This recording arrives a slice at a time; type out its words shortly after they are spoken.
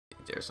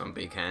There's some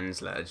big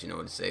hands, lads. You know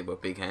what to say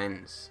about big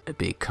hands. A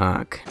big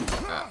cock.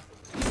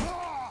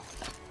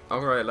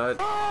 Alright, lad.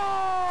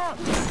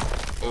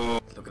 Oh,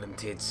 look at them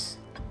tits.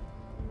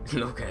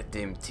 Look at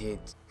them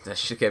tits. That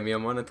should get me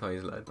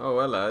unmonetized, lad. Oh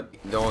well, lad.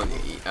 Don't.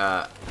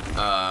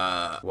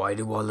 Why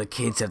do all the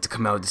kids have to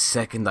come out the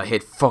second I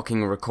hit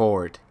fucking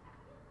record?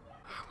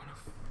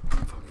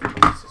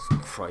 Jesus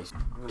Christ.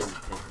 I'm gonna be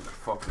taking the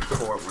fucking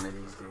court one of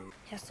these days.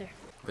 Yes, sir.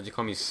 But you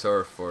call me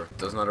sir for? It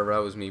does not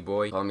arouse me,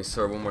 boy. Call me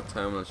sir one more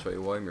time and I'll show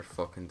you why I'm your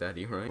fucking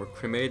daddy, right? We're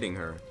cremating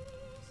her.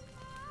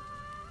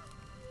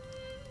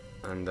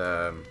 And,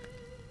 I'm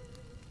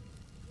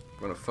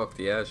gonna fuck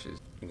the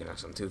ashes. You can have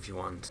some too if you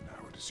want. Now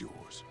it is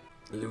yours.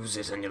 Lose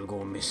it and you'll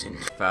go missing.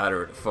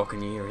 Father of the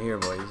fucking year here,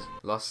 boys.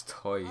 Lost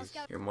toys.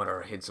 Your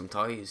mother hid some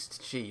toys,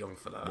 did she, young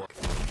fella?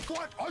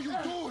 What are you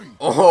doing?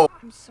 Oh!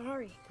 I'm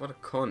sorry. What a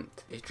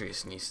cunt.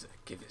 Idris needs to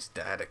give his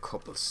dad a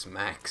couple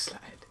smacks,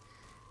 lad.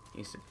 He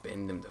needs to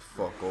bend him the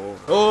fuck over.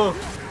 Oh!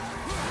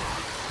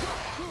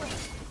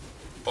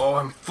 Oh,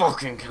 I'm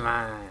fucking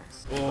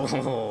class. Oh!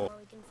 Or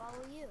we can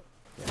follow you.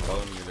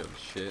 Follow me, you little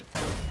shit.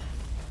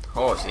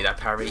 Oh, see that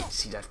parry?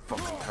 See that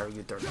fucking parry,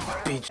 you dirty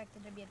bitch. I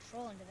expected there to be a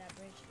troll under that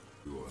bridge.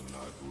 You are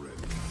not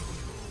ready,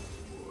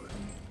 boy.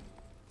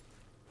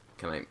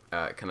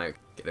 Can I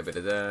get a bit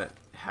of that?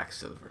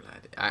 Hacksilver,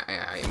 lad.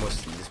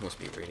 This must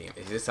be really.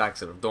 Is this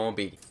Hacksilver? Don't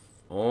be.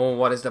 Oh,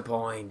 what is the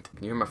point?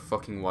 Can you hear my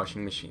fucking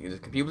washing machine?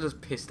 Can people just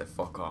piss the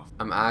fuck off?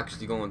 I'm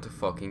actually going to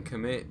fucking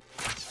commit.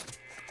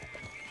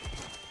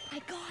 I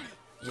got it.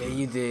 Yeah,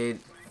 you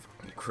did.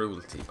 Fucking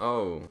cruelty.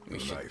 Oh, we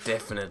should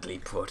definitely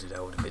put it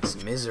out of its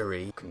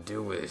misery. Can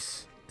do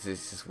this.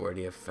 This is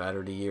worthy of Father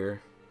of the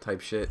Year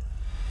type shit.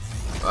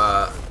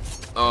 What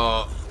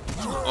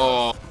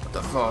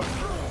the fuck?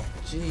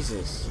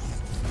 Jesus.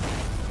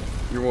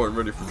 You weren't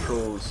ready for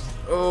trolls.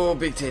 Oh,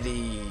 big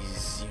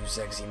titties, you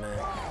sexy man.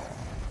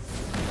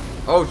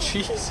 Oh,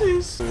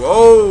 Jesus.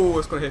 Whoa,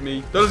 it's gonna hit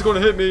me. That is gonna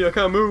hit me, I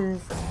can't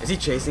move. Is he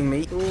chasing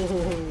me? Oh.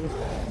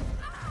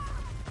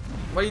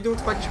 What are you doing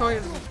to my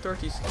child, you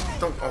dirty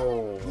don't.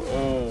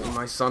 Oh,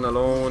 my son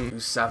alone, you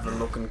savage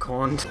looking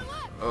cunt.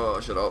 Oh,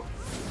 shut up.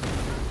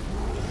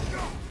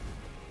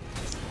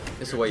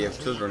 This is why you have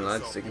children,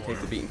 lads. They can take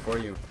the beating for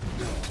you.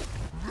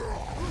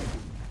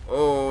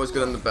 Oh, it's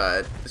good in the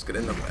bad. It's good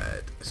in the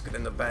bad. It's good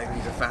in the bad.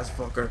 He's a fast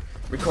fucker.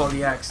 Recall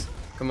the axe.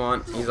 Come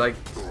on. He's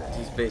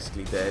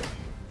basically dead.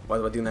 What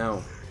do I do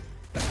now?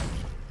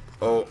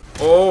 Oh,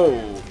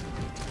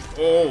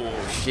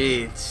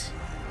 shit.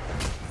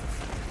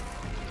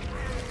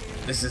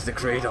 This is the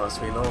Kratos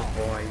we love,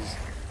 boys.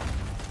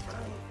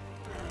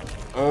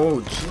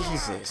 Oh,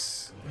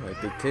 Jesus. Alright,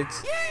 big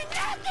tits.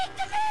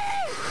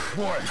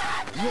 Boy,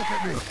 look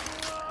at me.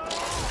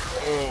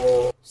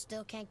 Oh.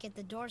 Still can't get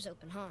the doors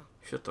open, huh?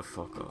 Shut the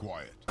fuck up.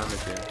 Quiet.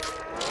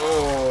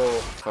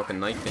 Oh, fucking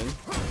Night King.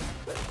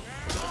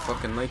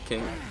 Fucking Night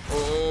King.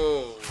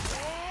 Oh,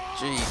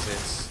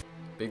 Jesus.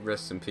 Big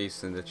rest in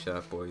peace in the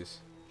chat, boys.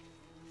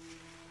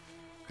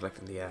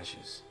 Collecting the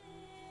ashes.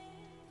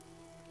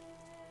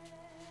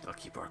 I'll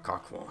keep our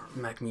cock warm.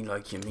 Smack me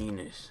like you mean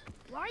it.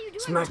 Why are you doing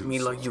Smack that? me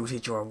like you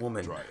hit your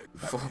woman. Try it.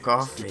 Fuck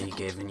off, me,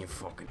 giving you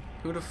fucking.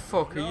 Who the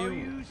fuck are No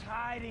you? use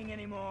hiding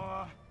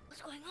anymore.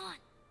 What's going on?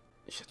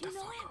 Shut Do the you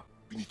know fuck him? up.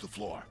 Beneath the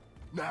floor.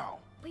 Now.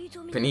 But you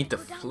told me Beneath to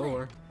the go down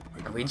floor.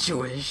 Are we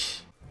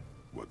Jewish?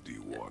 What do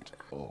you want?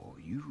 Oh,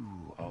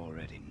 you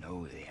already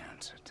know the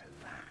answer to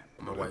that.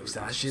 My wife's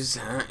ashes,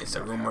 huh? Is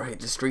the rumor hit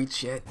the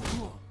streets yet?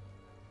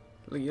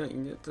 Look,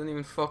 it doesn't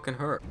even fucking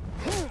hurt.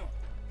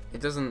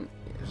 It doesn't.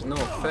 There's no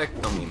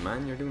effect on me,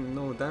 man. You're doing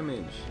no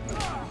damage.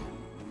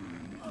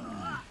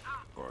 I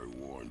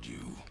warned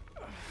you.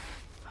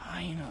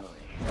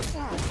 Finally.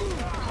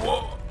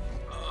 Whoa.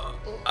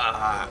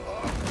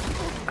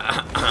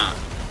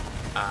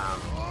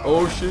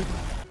 Oh shit.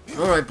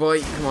 Alright,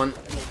 boy. Come on.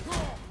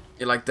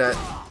 You like that?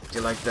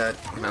 You like that?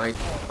 Man,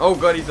 oh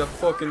god, he's a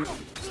fucking.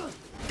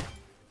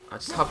 I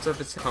just hopped up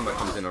as combat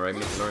comes in, alright?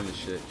 We need to learn this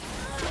shit.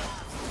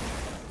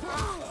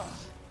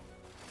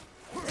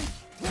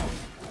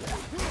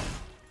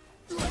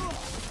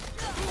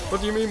 What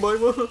do you mean by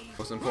what?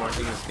 Most important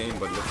thing in this game,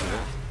 but look at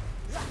it.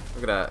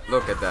 Look at that.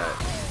 Look at that.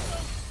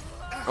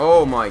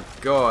 Oh my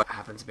god.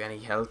 Happens to be any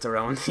health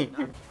around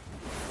here.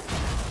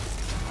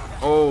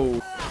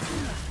 Oh.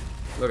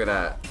 Look at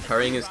that.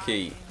 Parrying is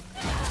key.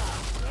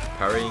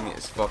 Parrying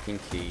is fucking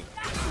key.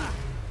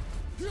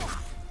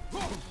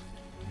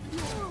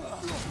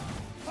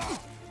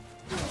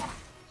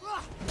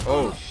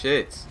 Oh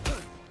shit.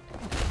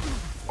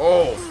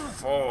 Oh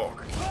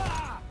fuck.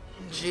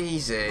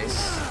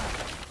 Jesus.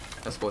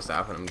 That's supposed to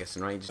happen, I'm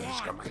guessing, right?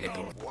 Just got my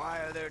nipple. Why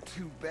are there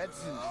two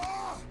beds in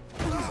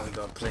I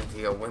got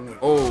plenty of women.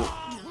 Oh.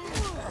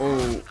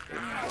 Oh.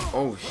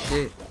 Oh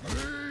shit.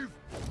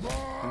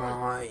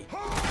 My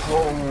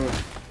home.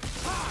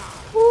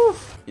 Woo.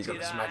 He's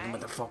gonna smack him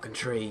with a fucking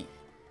tree.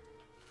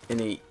 And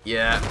he,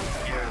 yeah,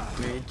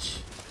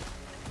 bitch.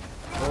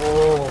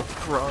 Oh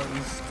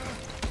Christ.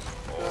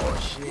 Oh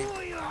shit.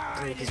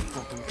 Break his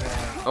fucking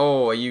back.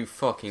 Oh, are you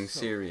fucking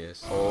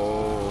serious?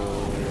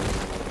 Oh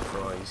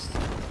Christ.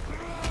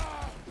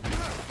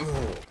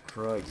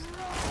 Christ.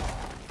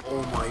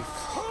 Oh my.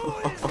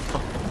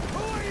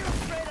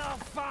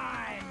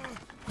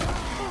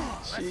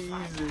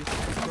 Jesus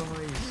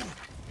Christ.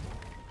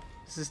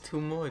 This is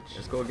too much.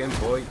 Let's go again,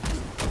 boy.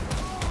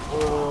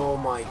 Oh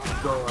my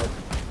god.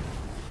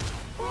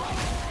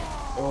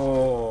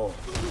 Oh.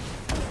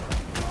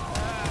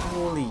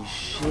 Holy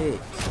shit.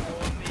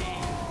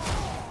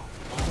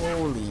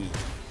 Holy.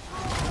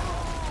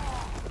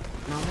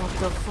 Now what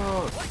the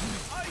fuck?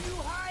 Are you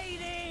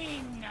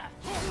hiding?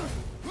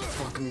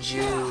 Fucking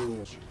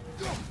Jew.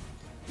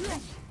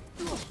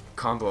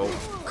 Combo.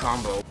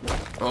 Combo.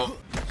 Oh.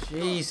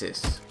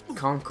 Jesus.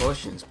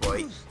 Concussions,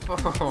 boy.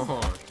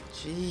 Oh,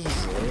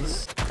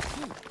 Jesus.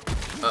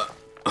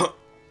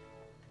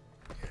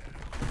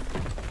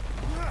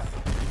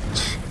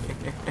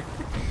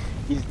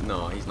 He's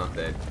not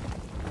dead.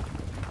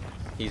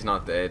 He's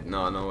not dead.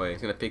 No, no way.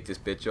 He's gonna pick this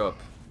bitch up.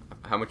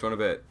 How much you wanna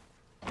bet?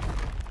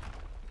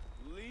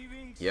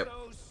 Leaving Yep.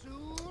 so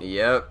soon?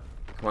 Yep.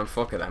 Come on,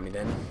 fuck it at me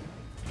then.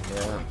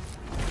 Yeah.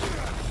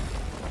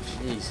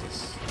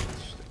 Jesus.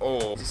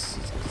 Oh, he's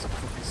a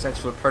fucking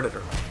sexual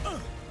predator.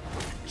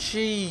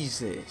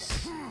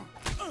 Jesus.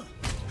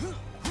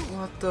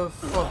 What the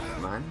fuck,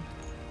 man?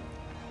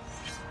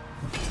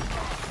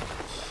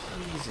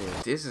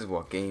 Jesus. This is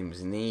what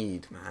games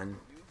need, man.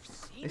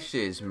 This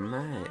shit is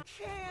mad.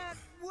 Can't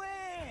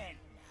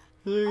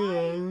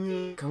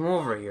win. Come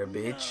over here,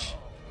 bitch.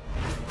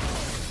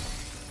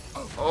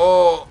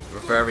 Oh, we're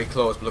very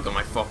close, but look at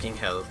my fucking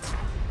health.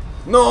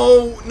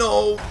 No,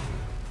 no.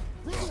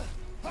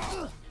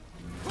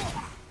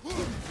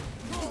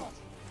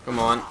 Come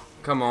on,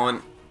 come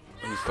on.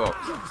 He's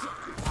fucked.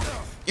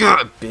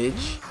 Yeah,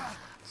 bitch.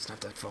 Snap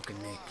that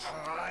fucking neck.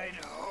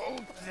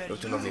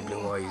 Those are lovely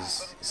blue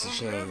eyes. It's a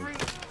shame.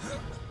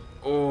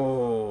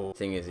 Oh.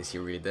 Thing is he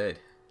really dead?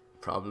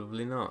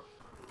 Probably not.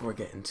 We're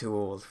getting too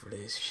old for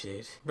this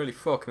shit. Barely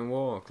fucking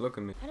walk. Look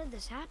at me. How did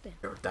this happen?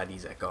 Your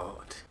daddy's a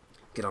god.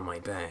 Get on my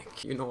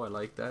back. You know I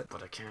like that,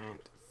 but I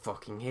can't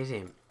fucking hit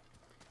him.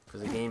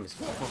 Because the game is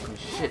fucking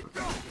shit.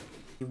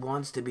 He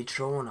wants to be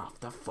thrown off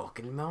the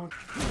fucking mountain.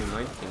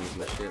 Night things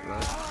and shit,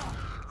 lad.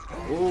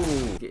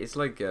 Oh, it's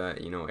like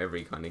you know,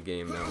 every kind of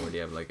game now where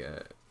you have like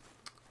a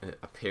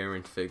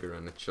parent figure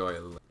and a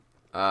child.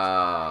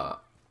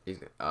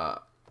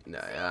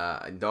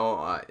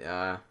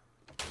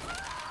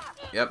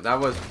 Yep, that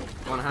was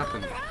what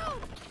happened.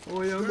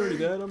 Oh yeah, I'm ready,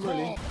 Dad. I'm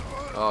ready.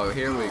 Oh,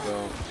 here we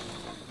go.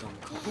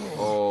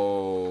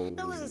 Oh.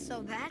 That wasn't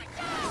so bad.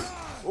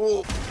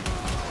 Oh.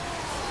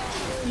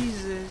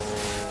 Jesus.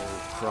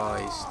 Oh,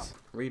 Christ.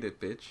 Read it,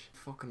 bitch.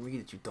 Fucking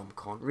read it, you dumb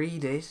cunt.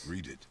 Read it.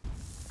 Read it.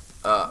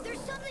 There's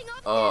something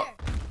up there.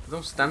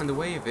 Don't stand in the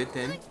way of it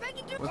then.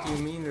 Expecting to- What do you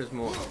mean there's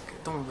more?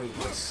 Don't rape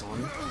my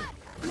son.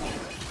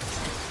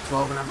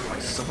 Flogging after my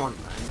son,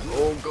 man.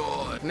 Oh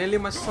god. Nearly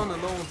my son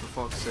alone, for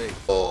fuck's sake.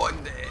 Oh,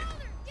 I'm dead.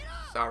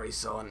 Sorry,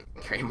 son.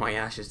 Carry my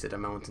ashes to the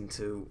mountain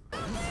too.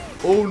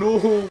 Oh no.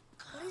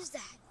 What is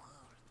that?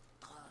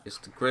 It's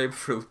the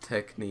grapefruit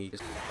technique.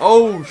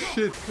 Oh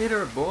shit. Hit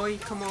her, boy.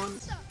 Come on.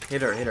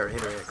 Hit her, hit her,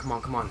 hit her. Come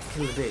on, come on.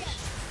 Kill the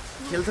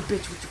bitch. Kill the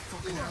bitch with your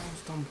fucking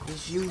arms, dumb.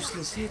 It's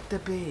useless. Hit the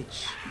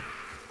bitch.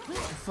 You're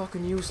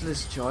fucking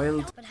useless,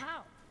 child. But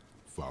how?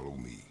 Follow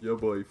me. Yeah,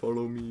 boy.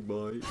 Follow me,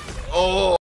 boy. Oh.